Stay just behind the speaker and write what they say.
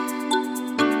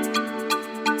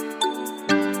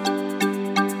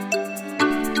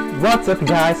What's up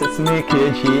guys, it's me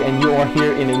Kuya Jie and you are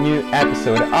here in a new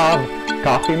episode of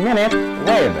Coffee Minute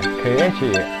with Kuya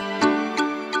Jie.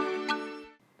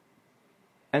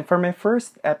 And for my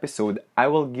first episode, I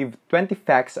will give 20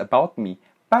 facts about me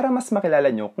para mas makilala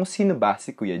nyo kung sino ba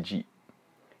si Kuya Jie.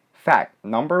 Fact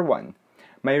number 1.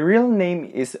 My real name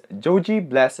is Joji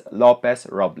Bless Lopez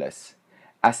Robles.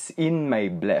 As in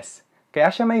may bless. Kaya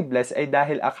siya may bless ay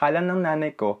dahil akala ng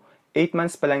nanay ko 8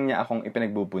 months pa lang niya akong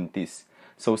ipinagbubuntis.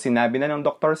 So sinabi na ng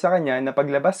doktor sa kanya na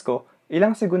paglabas ko,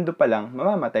 ilang segundo pa lang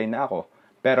mamamatay na ako.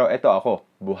 Pero eto ako,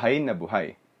 buhay na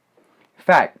buhay.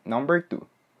 Fact number 2.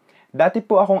 Dati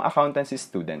po akong accountancy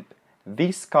student.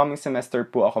 This coming semester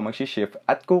po ako mag-shift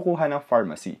at kukuha ng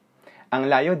pharmacy. Ang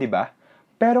layo, di ba?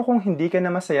 Pero kung hindi ka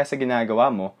na masaya sa ginagawa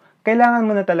mo, kailangan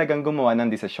mo na talagang gumawa ng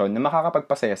desisyon na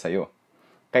makakapagpasaya sa'yo.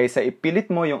 Kaysa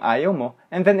ipilit mo yung ayaw mo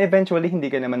and then eventually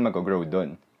hindi ka naman mag-grow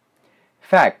doon.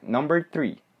 Fact number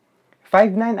 3.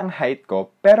 5'9" ang height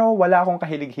ko pero wala akong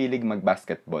kahilig-hilig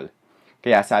mag-basketball.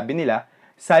 Kaya sabi nila,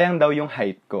 sayang daw yung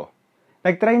height ko.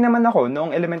 Nag-try naman ako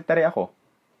noong elementary ako.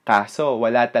 Kaso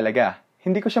wala talaga.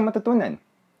 Hindi ko siya matutunan.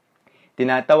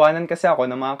 Tinatawanan kasi ako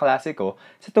ng mga klase ko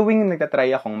sa tuwing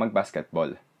nagtatry akong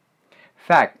mag-basketball.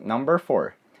 Fact number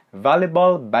 4.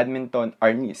 Volleyball, badminton,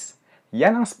 arnis.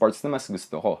 Yan ang sports na mas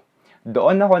gusto ko.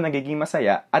 Doon ako nagiging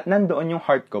masaya at nandoon yung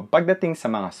heart ko pagdating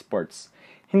sa mga sports.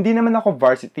 Hindi naman ako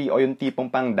varsity o yung tipong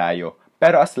pangdayo,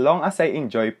 pero as long as I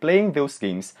enjoy playing those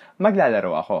games,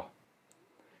 maglalaro ako.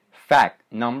 Fact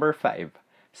number 5.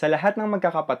 Sa lahat ng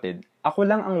magkakapatid, ako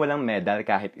lang ang walang medal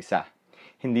kahit isa.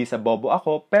 Hindi sa bobo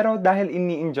ako, pero dahil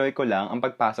ini-enjoy ko lang ang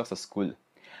pagpasok sa school.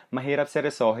 Mahirap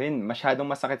seryosohin,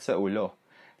 masyadong masakit sa ulo.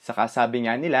 Saka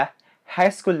sabi nga nila, high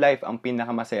school life ang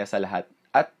pinakamasaya sa lahat.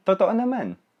 At totoo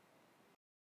naman.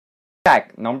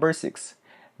 Fact number 6.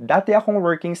 Dati akong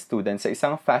working student sa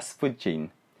isang fast food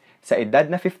chain. Sa edad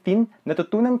na 15,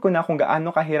 natutunan ko na kung gaano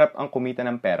kahirap ang kumita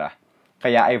ng pera.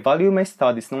 Kaya I value my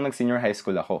studies nung nag-senior high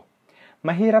school ako.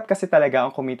 Mahirap kasi talaga ang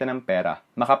kumita ng pera,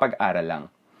 makapag-aral lang.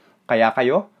 Kaya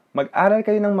kayo, mag-aral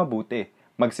kayo ng mabuti.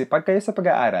 Magsipag kayo sa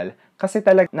pag-aaral kasi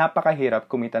talaga napakahirap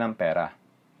kumita ng pera.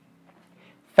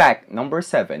 Fact number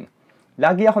 7.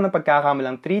 Lagi ako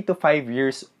napagkakamalang 3 to 5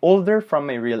 years older from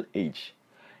my real age.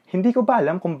 Hindi ko ba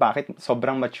alam kung bakit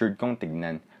sobrang matured kong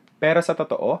tignan. Pero sa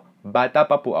totoo, bata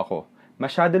pa po ako.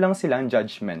 Masyado lang silang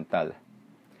judgmental.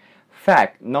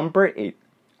 Fact number 8.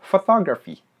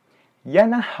 Photography.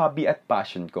 Yan ang hobby at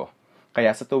passion ko.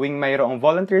 Kaya sa tuwing mayroong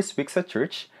volunteers week sa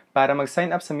church para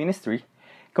mag-sign up sa ministry,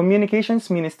 communications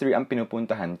ministry ang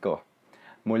pinupuntahan ko.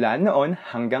 Mula noon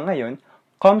hanggang ngayon,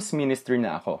 comms ministry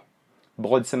na ako.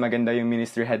 Bukod sa maganda yung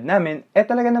ministry head namin,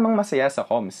 talaga namang masaya sa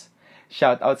comms.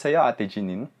 Shout out sa'yo, Ate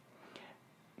Janine.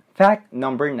 Fact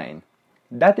number 9.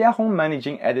 Dati akong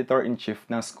managing editor-in-chief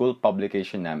ng school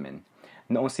publication namin.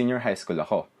 Noong senior high school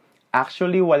ako.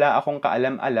 Actually, wala akong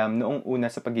kaalam-alam noong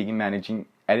una sa pagiging managing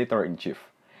editor-in-chief.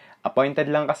 Appointed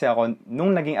lang kasi ako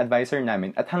nung naging advisor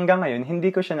namin at hanggang ngayon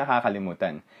hindi ko siya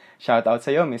nakakalimutan. Shout out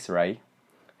sa'yo, Miss Rai.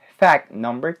 Fact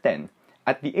number 10.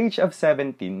 At the age of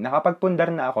 17, nakapagpundar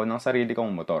na ako ng sarili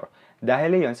kong motor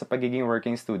dahil iyon sa pagiging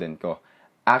working student ko.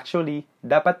 Actually,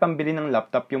 dapat pambili ng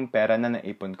laptop yung pera na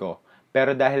naipon ko.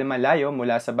 Pero dahil malayo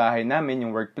mula sa bahay namin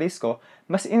yung workplace ko,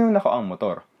 mas inuna ko ang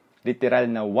motor. Literal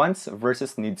na wants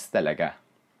versus needs talaga.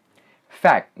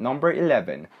 Fact number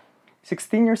 11.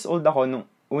 16 years old ako nung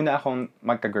una akong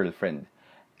magka-girlfriend.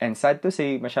 And sad to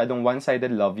say, masyadong one-sided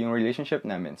love yung relationship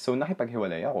namin, so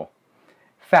nakipaghiwalay ako.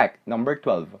 Fact number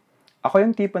 12. Ako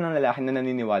yung tipo ng lalaki na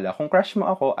naniniwala kung crush mo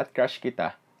ako at crush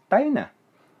kita, tayo na.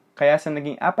 Kaya sa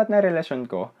naging 4 na relasyon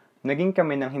ko, naging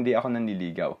kami nang hindi ako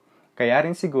nanliligaw. Kaya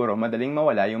rin siguro madaling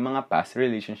mawala yung mga past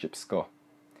relationships ko.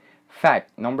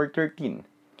 Fact number 13.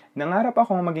 Nangarap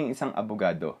akong maging isang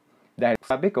abogado. Dahil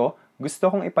sabi ko,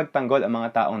 gusto kong ipagtanggol ang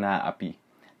mga taong naaapi.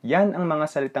 Yan ang mga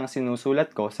salitang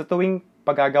sinusulat ko sa tuwing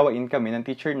pagagawain kami ng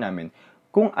teacher namin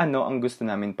kung ano ang gusto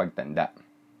namin pagtanda.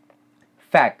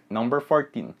 Fact number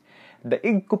 14.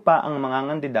 Daig ko pa ang mga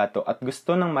kandidato at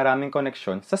gusto ng maraming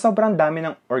koneksyon sa sobrang dami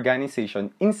ng organization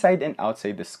inside and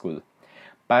outside the school.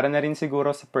 Para na rin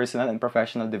siguro sa personal and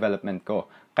professional development ko,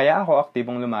 kaya ako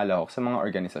aktibong lumalahok sa mga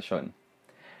organisasyon.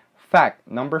 Fact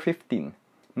number 15.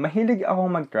 Mahilig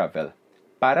akong mag-travel.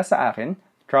 Para sa akin,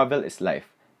 travel is life.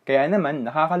 Kaya naman,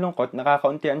 nakakalungkot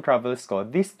nakakaunti ang travels ko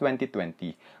this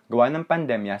 2020, gawa ng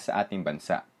pandemya sa ating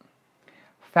bansa.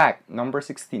 Fact number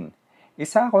 16.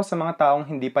 Isa ako sa mga taong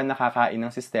hindi pa nakakain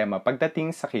ng sistema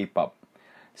pagdating sa K-pop.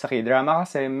 Sa K-drama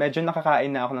kasi, medyo nakakain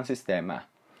na ako ng sistema.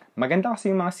 Maganda kasi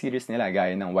yung mga series nila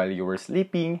gaya ng While You Were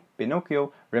Sleeping,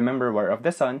 Pinocchio, Remember War of the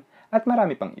Sun, at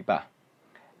marami pang iba.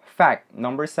 Fact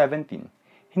number 17.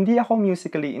 Hindi ako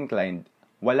musically inclined.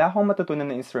 Wala akong matutunan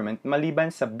na instrument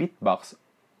maliban sa beatbox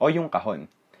o yung kahon.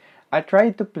 I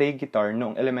tried to play guitar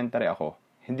noong elementary ako.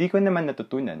 Hindi ko naman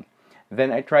natutunan.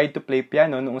 Then I tried to play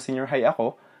piano noong senior high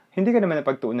ako. Hindi ko naman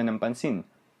napagtuunan ng pansin.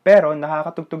 Pero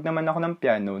nakakatugtog naman ako ng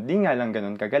piano, di nga lang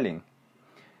ganun kagaling.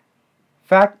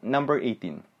 Fact number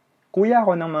 18. Kuya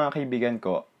ako ng mga kaibigan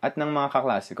ko at ng mga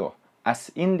kaklase ko.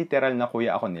 As in literal na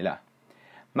kuya ako nila.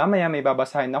 Mamaya may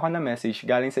babasahin ako na message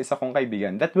galing sa isa kong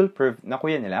kaibigan that will prove na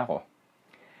kuya nila ako.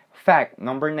 Fact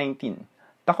number 19.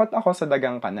 Takot ako sa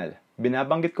dagang kanal.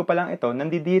 Binabanggit ko pa lang ito,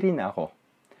 nandidiri na ako.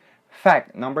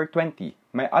 Fact number 20.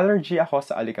 May allergy ako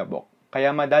sa alikabok.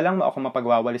 Kaya madalang mo ako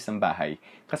mapagwawalis ng bahay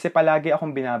kasi palagi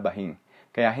akong binabahing.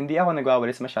 Kaya hindi ako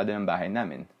nagwawalis masyado ng bahay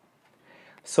namin.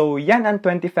 So, yan ang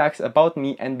 20 facts about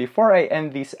me, and before I end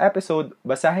this episode,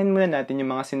 basahin muna natin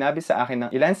yung mga sinabi sa akin ng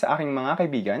ilan sa aking mga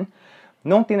kaibigan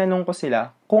nung tinanong ko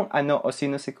sila kung ano o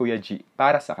sino si Kuya Jie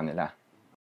para sa kanila.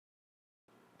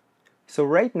 So,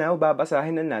 right now,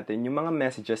 babasahin na natin yung mga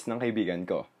messages ng kaibigan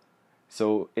ko.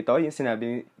 So, ito yung sinabi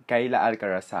ni Kayla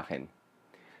Alcaraz sa akin.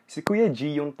 Si Kuya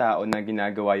Jie yung tao na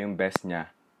ginagawa yung best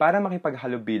niya para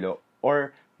makipaghalubilo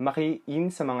or makiin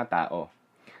sa mga tao.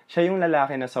 Siya yung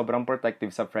lalaki na sobrang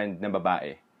protective sa friend na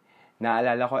babae.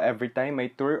 Naalala ko every time may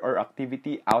tour or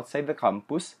activity outside the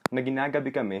campus na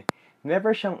ginagabi kami,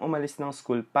 never siyang umalis ng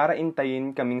school para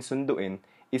intayin kaming sunduin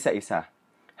isa-isa.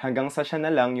 Hanggang sa siya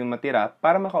na lang yung matira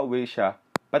para makauwi siya,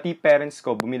 pati parents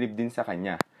ko bumilib din sa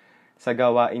kanya. Sa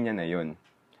gawain niya na yun.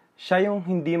 Siya yung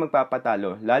hindi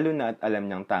magpapatalo, lalo na at alam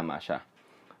niyang tama siya.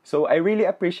 So I really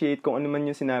appreciate kung ano man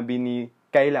yung sinabi ni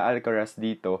Kayla Alcaraz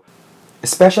dito.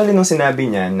 Especially nung sinabi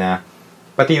niya na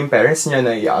pati yung parents niya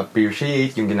na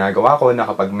i-appreciate yung ginagawa ko na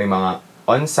kapag may mga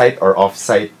on-site or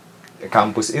off-site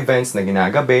campus events na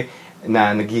ginagabi,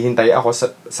 na naghihintay ako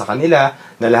sa kanila,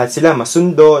 na lahat sila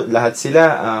masundo, lahat sila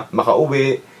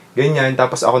makauwi, ganyan.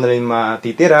 Tapos ako na rin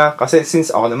matitira kasi since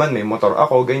ako naman may motor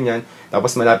ako, ganyan.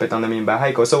 Tapos malapit lang naman yung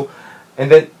bahay ko. So, and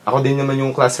then, ako din naman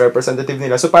yung class representative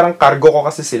nila. So, parang cargo ko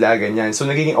kasi sila, ganyan. So,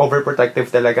 nagiging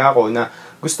overprotective talaga ako na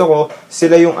gusto ko,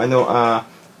 sila yung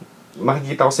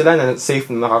makikita ko sila na safe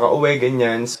na makakauwi,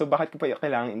 ganyan. So, bakit ko pa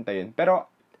kailangan intayin?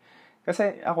 Pero,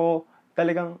 kasi ako,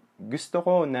 talagang gusto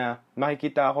ko na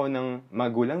makikita ako ng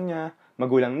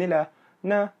magulang nila,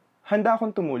 na handa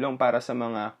akong tumulong para sa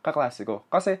mga kaklase ko.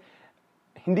 Kasi,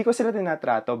 hindi ko sila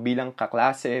tinatrato bilang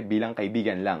kaklase, bilang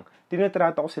kaibigan lang.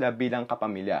 Tinatrato ko sila bilang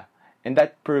kapamilya. And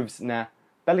that proves na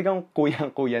talagang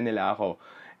kuyang-kuya nila ako.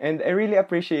 And I really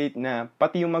appreciate na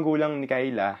pati yung magulang ni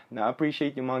Kayla na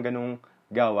appreciate yung mga ganong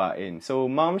gawain. So,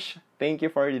 Moms, thank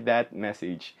you for that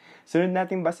message. Sunod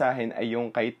nating basahin ay yung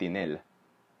kay Tinel.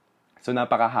 So,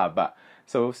 napakahaba.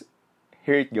 So,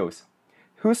 here it goes.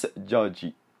 Who's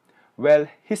Joji?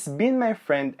 Well, he's been my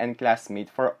friend and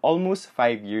classmate for almost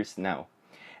 5 years now.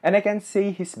 And I can say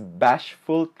his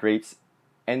bashful traits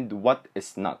and what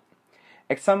is not.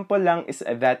 Example lang is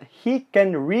that he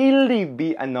can really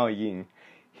be annoying.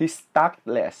 He's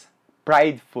tactless,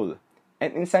 prideful,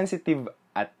 and insensitive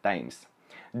at times.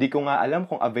 Di ko nga alam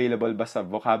kung available ba sa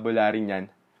vocabulary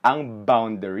niyan ang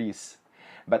boundaries.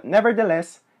 But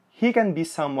nevertheless, he can be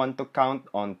someone to count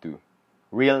on to.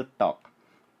 Real talk.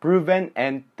 Proven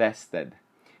and tested.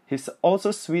 He's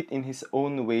also sweet in his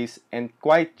own ways and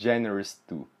quite generous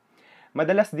too.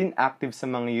 Madalas din active sa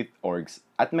mga youth orgs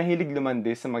at mahilig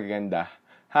lumande sa magaganda.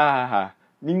 Ha.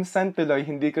 Minsan tuloy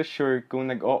hindi ko sure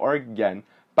kung nag-o-org yan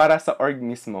para sa org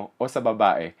mismo o sa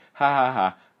babae.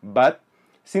 Ha. But,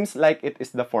 seems like it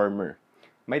is the former.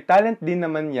 May talent din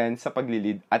naman yan sa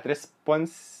paglilid at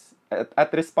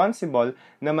responsible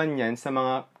naman yan sa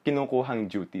mga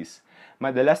kinukuhang duties.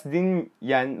 Madalas din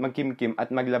yan magkimkim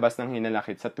at maglabas ng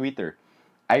hinalakit sa Twitter.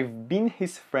 I've been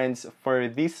his friends for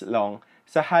this long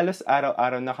sa halos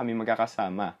araw-araw na kami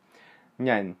magkakasama.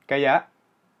 Yan. Kaya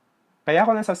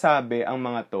ko nasasabi ang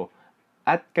mga to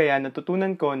at kaya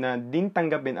natutunan ko na din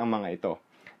tanggapin ang mga ito.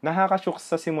 Nakakashock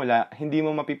sa simula, hindi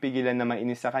mo mapipigilan na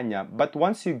mainis sa kanya, but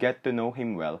once you get to know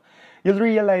him well, you'll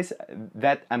realize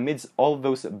that amidst all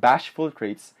those bashful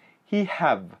traits he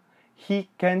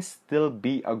can still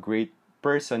be a great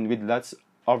person with lots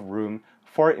of room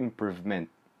for improvement.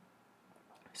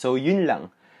 So yun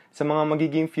lang. Sa mga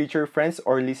magiging future friends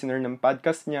or listener ng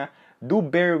podcast niya, do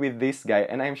bear with this guy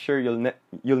and I'm sure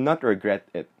you'll not regret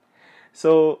it.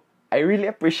 So, I really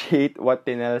appreciate what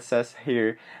Tinel says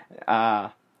here.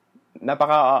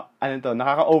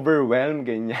 Nakaka-overwhelm,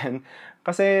 ganyan.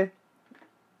 Kasi,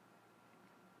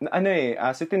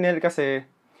 si Tinel kasi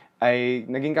ay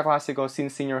naging kaklase ko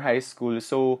since senior high school.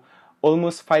 So,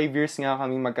 almost 5 years nga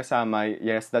kaming magkasama.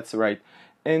 Yes, that's right.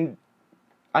 And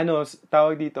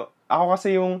tawag dito, ako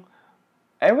kasi yung,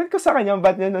 ewan ko sa kanya,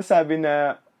 ba't niya nasabi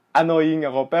na annoying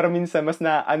ako, pero minsan mas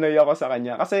na-annoy ako sa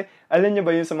kanya. Kasi, alam niyo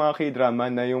ba yun sa mga K-drama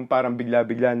na yung parang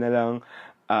bigla-bigla na lang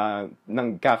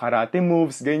nagkakarate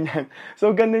moves, ganyan.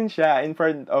 So, ganun siya in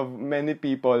front of many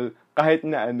people, kahit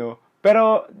na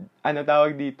Pero,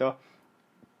 tawag dito,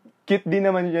 cute din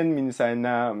naman yan minsan,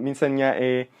 na minsan nga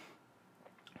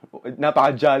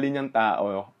napaka-jolly niyang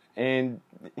tao. And,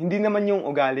 hindi naman yung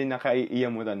ugali na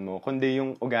kaiiyamutan mo, kundi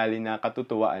yung ugali na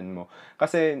katutuwaan mo.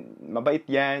 Kasi, mabait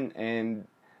yan, and,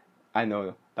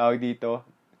 tawag dito,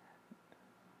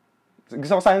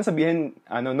 gusto ko sana sabihin,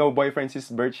 no boyfriend since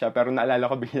birth siya, pero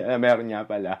naalala ko bigla na meron niya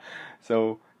pala.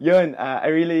 So, yun, I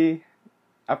really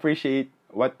appreciate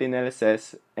what Tinel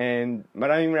says, and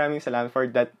maraming salamat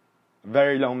for that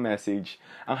very long message.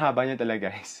 Ang haba niya talaga,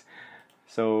 guys.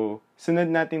 So, sunod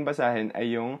nating basahin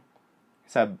ay yung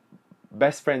sa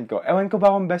best friend ko. Ewan ko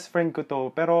ba kung best friend ko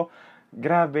to, pero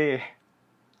grabe.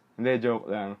 Hindi, joke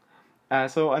lang.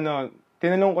 So,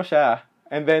 tinanong ko siya,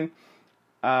 and then,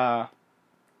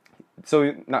 so,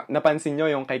 napansin nyo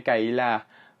yung kay Kayla,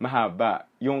 mahaba.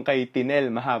 Yung kay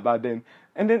Tinel, mahaba din.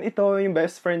 And then, ito yung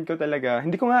best friend ko talaga.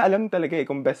 Hindi ko nga alam talaga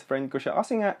kung best friend ko siya.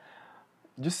 Kasi nga,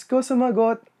 Diyos ko,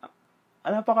 sumagot.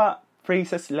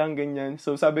 Napaka-phrases lang, ganyan.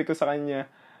 So, sabi ko sa kanya,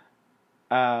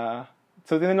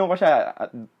 so, tinanong ko siya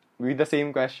with the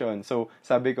same question. So,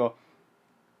 sabi ko,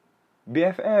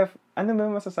 BFF, ano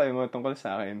ba masasabi mo tungkol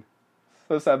sa akin?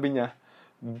 So, sabi niya,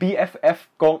 BFF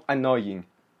kong annoying.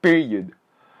 Period.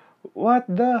 What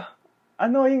the?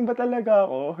 Annoying ba talaga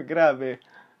ako? Grabe.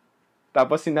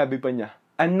 Tapos sinabi pa niya,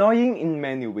 annoying in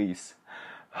many ways.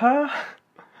 Ha?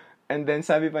 And then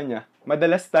sabi pa niya,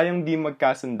 madalas tayong di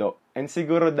magkasundo. And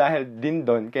siguro dahil din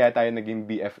doon, kaya tayo naging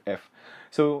BFF.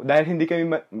 So, dahil hindi kami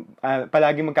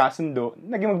palagi magkasundo,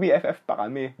 naging mag-BFF pa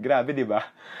kami. Grabe, di ba?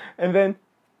 And then,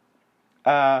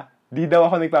 di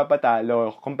daw ako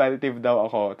nagpapatalo. Competitive daw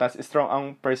ako. Tapos, strong ang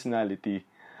personality.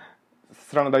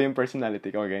 Strong daw yung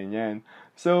personality ko, ganyan.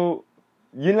 So,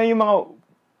 yun lang yung mga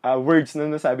words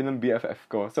na nasabi ng BFF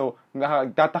ko. So,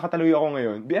 tataka-taloy ako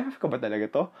ngayon. BFF ko ba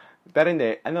talaga to? Pero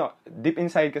hindi. Deep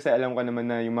inside kasi alam ko naman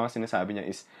na yung mga sinasabi niya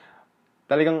is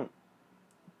talagang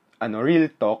real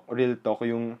talk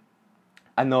yung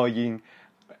annoying.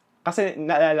 Kasi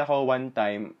naalala ko one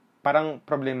time, parang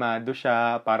problemado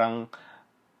siya, parang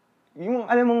yung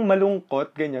alam mong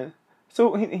malungkot, ganyan.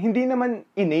 So, hindi naman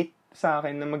innate sa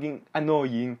akin na maging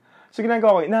annoying. So,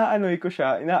 ginagawa ko, ina-annoy ko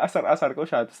siya, inaasar-asar ko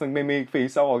siya, tapos nagme-make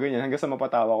face ako, ganyan, hanggang sa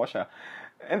mapatawa ko siya.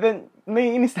 And then,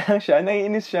 naiinis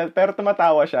siya, pero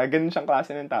tumatawa siya, ganun siyang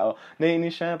klase ng tao.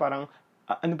 Naiinis siya, parang,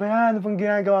 ano ba yan? Ano bang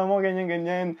ginagawa mo?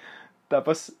 Ganyan.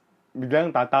 Tapos,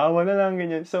 biglang tatawa na lang,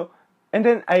 ganyan. So, and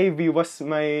then Ivy was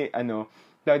my,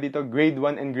 grade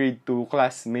 1 and grade 2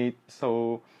 classmate.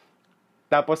 So,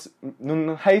 tapos,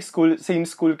 nung high school, same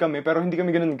school kami, pero hindi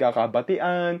kami ganun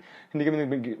nagkakabatian, hindi kami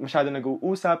masyado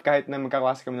nag-uusap, kahit na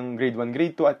magkaklase kami ng grade 1,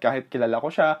 grade 2, at kahit kilala ko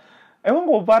siya. Ewan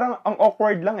ko, parang ang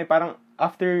awkward lang parang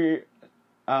after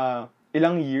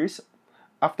ilang years,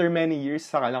 after many years,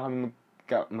 saka lang kami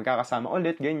magkakasama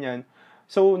ulit, ganyan.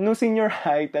 So, nung senior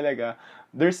high talaga,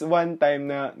 there's one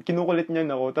time na kinukulit niya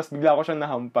ako, tapos bigla ko siyang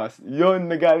nahampas. Yun,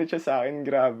 nagalit siya sa akin,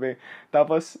 grabe.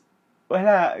 Tapos,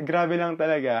 wala, grabe lang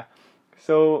talaga.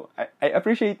 So, I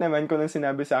appreciate naman kung nang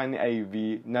sinabi sa akin ni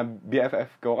Ivy na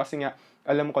BFF ko kasi nga,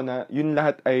 alam ko na yun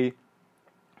lahat ay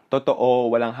totoo,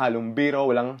 walang halong biro,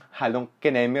 walang halong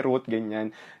kinemirut,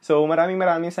 ganyan. So,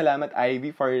 maraming salamat,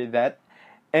 Ivy, for that.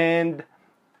 And,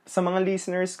 sa mga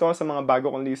listeners ko, sa mga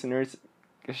bago kong listeners,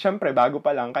 syempre, bago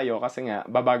pa lang kayo kasi nga,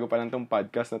 babago pa lang tong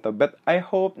podcast na to. But I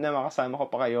hope na makasama ko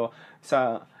pa kayo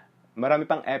sa marami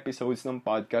pang episodes ng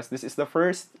podcast. This is the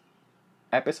first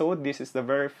episode. This is the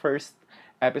very first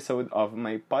episode of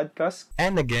my podcast.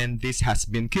 And again, this has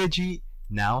been Kuya Jie,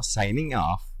 now signing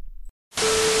off.